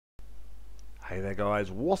Hey there guys,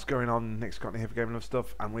 what's going on? Nick Scotney here for Gaming Love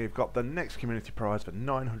Stuff, and we've got the next community prize for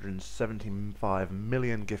 975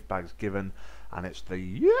 million gift bags given, and it's the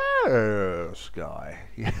Yes guy.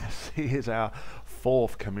 Yes, he is our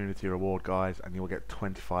 4th community reward, guys, and you will get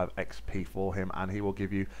 25 XP for him, and he will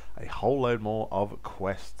give you a whole load more of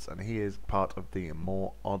quests, and he is part of the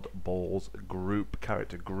More Oddballs group,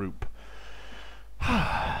 character group.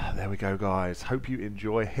 There we go, guys. Hope you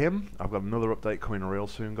enjoy him. I've got another update coming real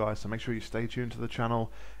soon, guys, so make sure you stay tuned to the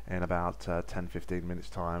channel in about 10-15 minutes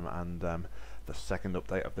time, and the second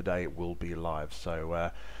update of the day will be live.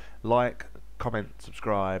 So like, comment,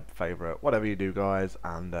 subscribe, favourite, whatever you do, guys,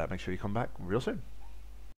 and make sure you come back real soon.